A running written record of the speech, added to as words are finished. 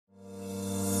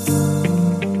Hello,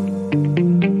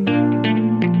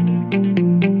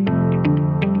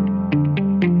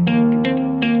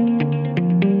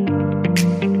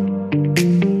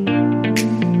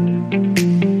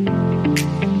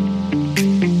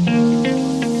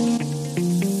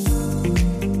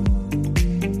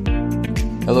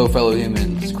 fellow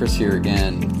humans. Chris here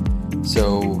again.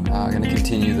 So, I'm going to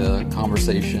continue the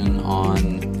conversation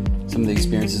on some of the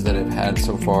experiences that I've had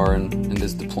so far in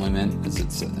this deployment.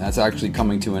 That's actually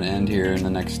coming to an end here in the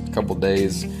next couple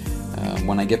days.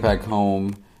 When I get back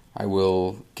home, I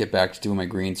will get back to doing my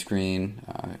green screen.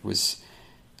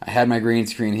 I had my green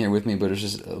screen here with me, but it was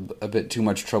just a bit too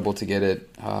much trouble to get it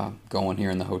going here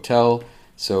in the hotel.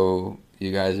 So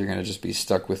you guys are going to just be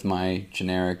stuck with my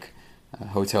generic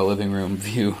hotel living room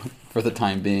view for the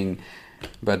time being,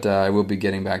 but I will be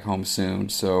getting back home soon.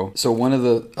 So one of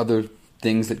the other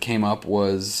things that came up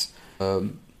was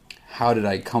how did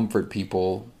I comfort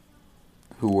people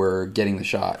who were getting the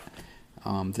shot?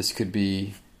 This could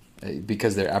be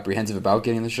because they're apprehensive about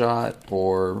getting the shot,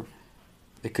 or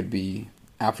it could be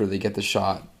after they get the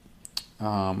shot,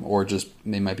 or just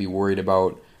they might be worried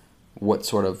about what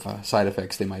sort of side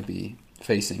effects they might be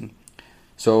facing.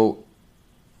 So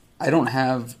I don't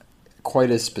have quite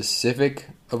as specific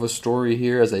of a story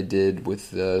here as I did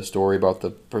with the story about the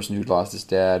person who'd lost his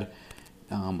dad.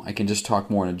 I can just talk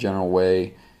more in a general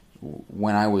way.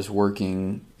 When I was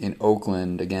working in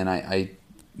Oakland, again, I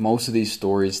most of these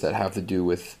stories that have to do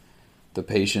with the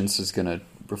patients is going to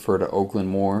refer to Oakland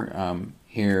more.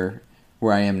 Here,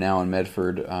 where I am now in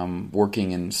Medford,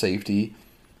 working in safety,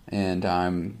 and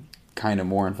I'm kind of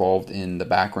more involved in the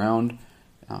background,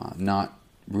 not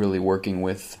really working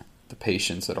with the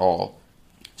patients at all.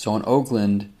 So in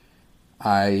Oakland,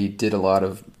 I did a lot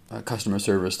of customer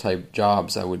service type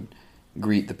jobs. I would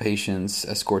greet the patients,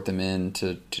 escort them in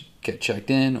to get checked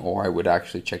in, or I would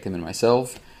actually check them in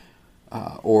myself,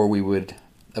 or we would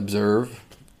observe.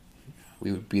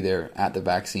 We would be there at the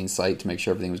vaccine site to make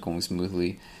sure everything was going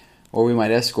smoothly, or we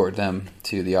might escort them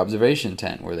to the observation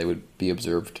tent where they would be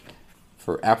observed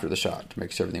for after the shot to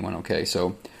make sure everything went okay.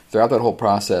 So throughout that whole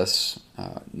process,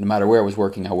 no matter where I was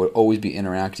working, I would always be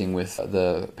interacting with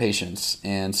the patients.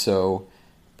 And so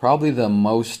probably the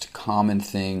most common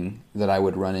thing that I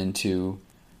would run into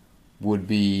would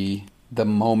be the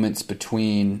moments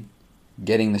between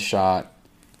getting the shot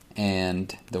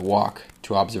and the walk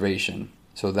to observation.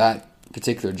 So that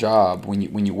particular job, when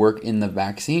you work in the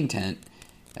vaccine tent,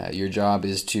 your job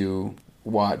is to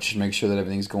watch and make sure that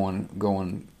everything's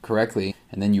going correctly,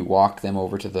 and then you walk them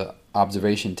over to the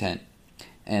observation tent.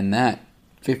 And that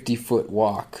 50-foot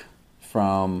walk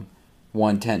from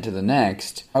one tent to the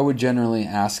next, I would generally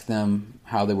ask them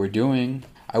how they were doing.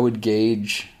 I would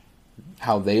gauge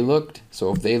how they looked.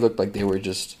 So if they looked like they were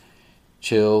just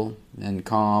chill and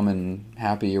calm and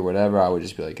happy or whatever, I would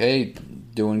just be like, hey,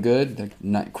 doing good? They're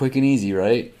not quick and easy,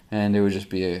 right? And it would just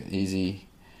be an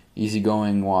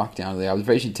easygoing walk down to the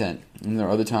observation tent. And there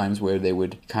are other times where they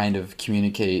would kind of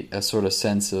communicate a sort of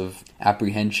sense of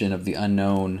apprehension of the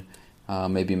unknown,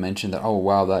 maybe mention that, oh,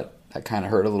 wow, that kind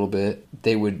of hurt a little bit.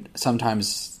 They would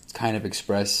sometimes kind of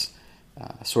express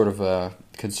sort of a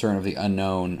concern of the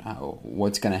unknown.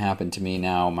 What's going to happen to me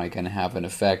now? Am I going to have an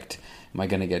effect? Am I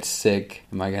going to get sick?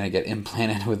 Am I going to get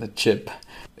implanted with a chip?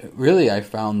 Really, I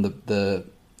found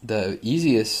the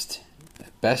easiest,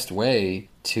 best way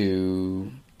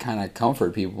to kind of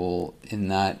comfort people in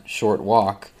that short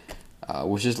walk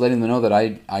was just letting them know that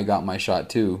I got my shot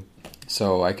too.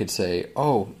 So I could say,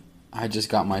 oh, I just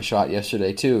got my shot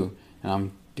yesterday too, and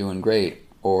I'm doing great.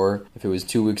 Or if it was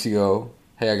 2 weeks ago,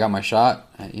 hey, I got my shot.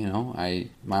 My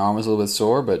arm was a little bit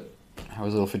sore, but I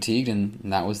was a little fatigued, and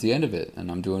that was the end of it, and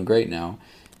I'm doing great now.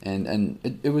 And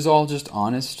it was all just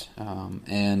honest,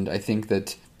 and I think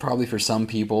that probably for some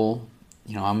people,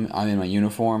 I'm in my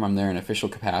uniform, I'm there in official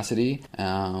capacity,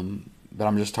 but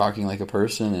I'm just talking like a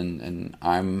person, and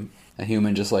I'm a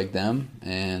human just like them,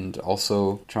 and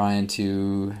also trying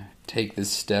to take this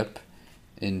step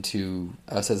into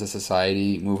us as a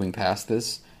society moving past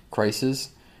this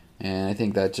crisis. And I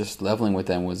think that just leveling with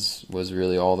them was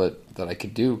really all that I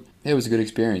could do. It was a good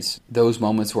experience. Those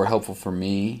moments were helpful for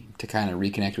me to kind of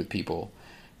reconnect with people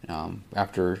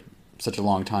after such a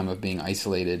long time of being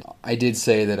isolated. I did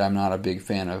say that I'm not a big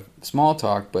fan of small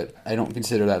talk, but I don't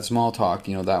consider that small talk.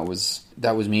 That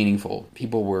was meaningful.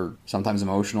 People were sometimes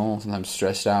emotional, sometimes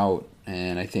stressed out,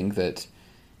 and I think that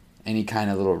any kind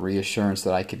of little reassurance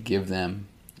that I could give them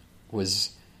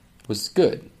was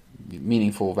good,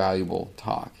 meaningful, valuable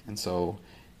talk. And so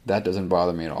that doesn't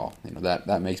bother me at all.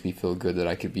 That makes me feel good that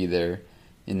I could be there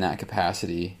in that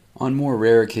capacity. On more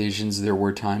rare occasions, there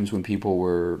were times when people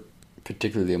were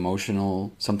particularly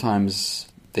emotional. Sometimes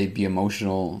they'd be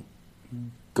emotional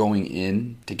going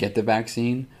in to get the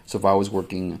vaccine. So if I was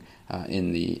working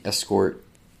in the escort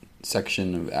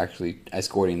section of actually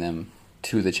escorting them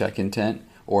to the check-in tent,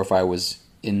 or if I was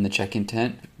in the check-in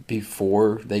tent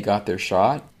before they got their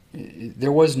shot,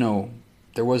 there was no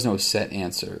set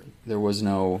answer. There was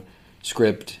no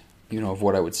script, of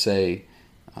what I would say.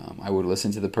 I would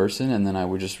listen to the person, and then I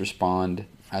would just respond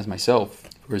as myself.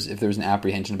 Whereas if there was an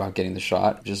apprehension about getting the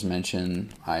shot, just mention,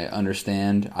 I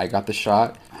understand I got the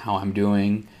shot, how I'm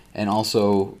doing, and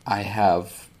also I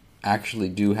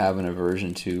do have an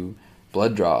aversion to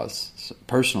blood draws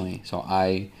personally. So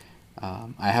I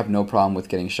have no problem with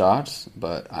getting shots,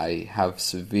 but I have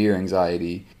severe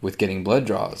anxiety with getting blood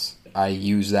draws. I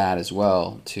use that as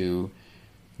well to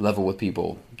level with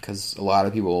people, because a lot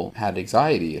of people had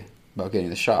anxiety about getting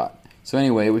the shot. So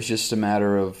anyway, it was just a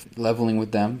matter of leveling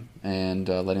with them and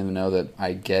letting them know that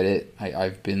I get it.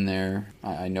 I've been there.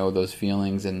 I know those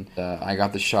feelings, and I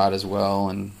got the shot as well.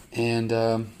 And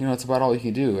it's about all you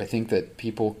can do. I think that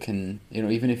people can,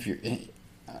 even if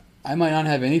I might not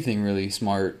have anything really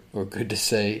smart or good to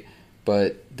say,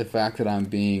 but the fact that I'm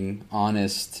being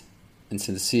honest and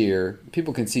sincere,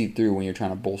 people can see through when you're trying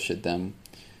to bullshit them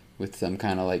with some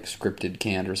kind of like scripted,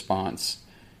 canned response.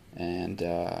 And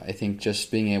I think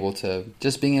just being able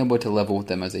to level with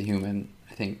them as a human,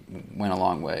 I think went a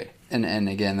long way. And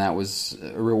again, that was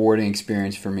a rewarding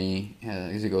experience for me,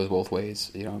 because it goes both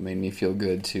ways. It made me feel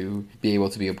good to be able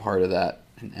to be a part of that,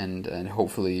 and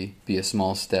hopefully be a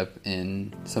small step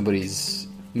in somebody's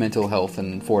mental health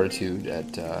and fortitude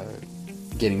at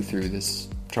getting through this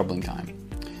troubling time.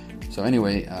 So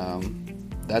anyway,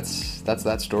 that's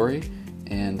that story.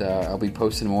 And I'll be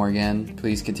posting more again.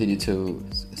 Please continue to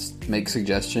make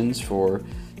suggestions for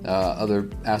other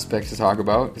aspects to talk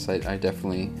about, because I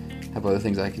definitely have other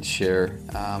things I can share.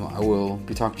 I will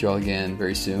be talking to you all again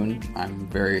very soon. I'm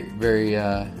very, very,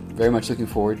 very much looking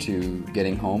forward to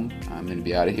getting home. I'm going to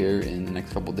be out of here in the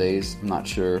next couple days. I'm not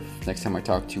sure if next time I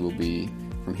talk to you will be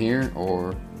from here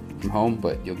or from home,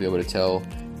 but you'll be able to tell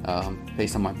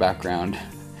based on my background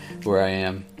where I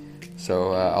am.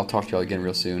 So I'll talk to you all again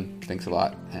real soon. Thanks a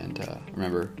lot, and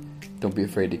remember, don't be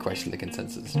afraid to question the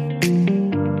consensus.